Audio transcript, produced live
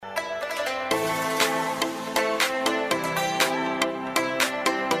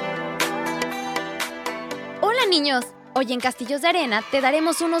niños! Hoy en Castillos de Arena te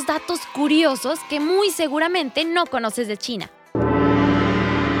daremos unos datos curiosos que muy seguramente no conoces de China.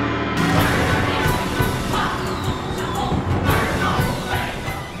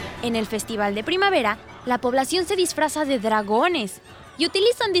 En el Festival de Primavera, la población se disfraza de dragones y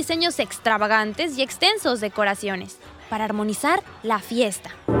utilizan diseños extravagantes y extensos decoraciones para armonizar la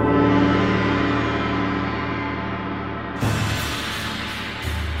fiesta.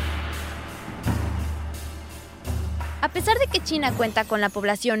 A pesar de que China cuenta con la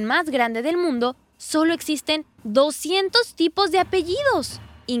población más grande del mundo, solo existen 200 tipos de apellidos.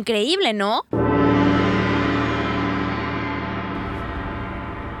 Increíble, ¿no?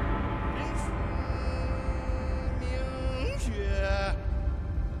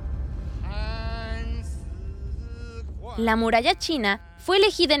 La muralla china fue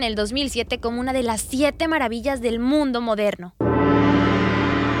elegida en el 2007 como una de las 7 maravillas del mundo moderno.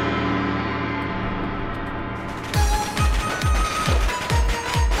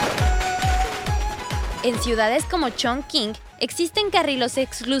 En ciudades como Chongqing existen carriles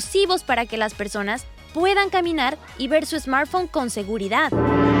exclusivos para que las personas puedan caminar y ver su smartphone con seguridad.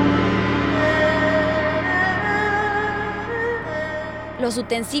 Los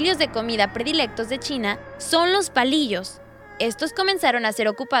utensilios de comida predilectos de China son los palillos. Estos comenzaron a ser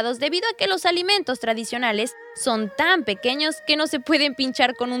ocupados debido a que los alimentos tradicionales son tan pequeños que no se pueden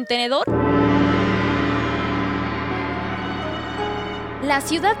pinchar con un tenedor. La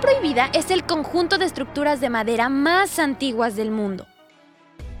ciudad prohibida es el conjunto de estructuras de madera más antiguas del mundo.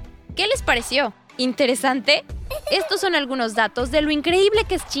 ¿Qué les pareció? ¿Interesante? Estos son algunos datos de lo increíble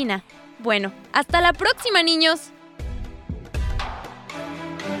que es China. Bueno, hasta la próxima, niños.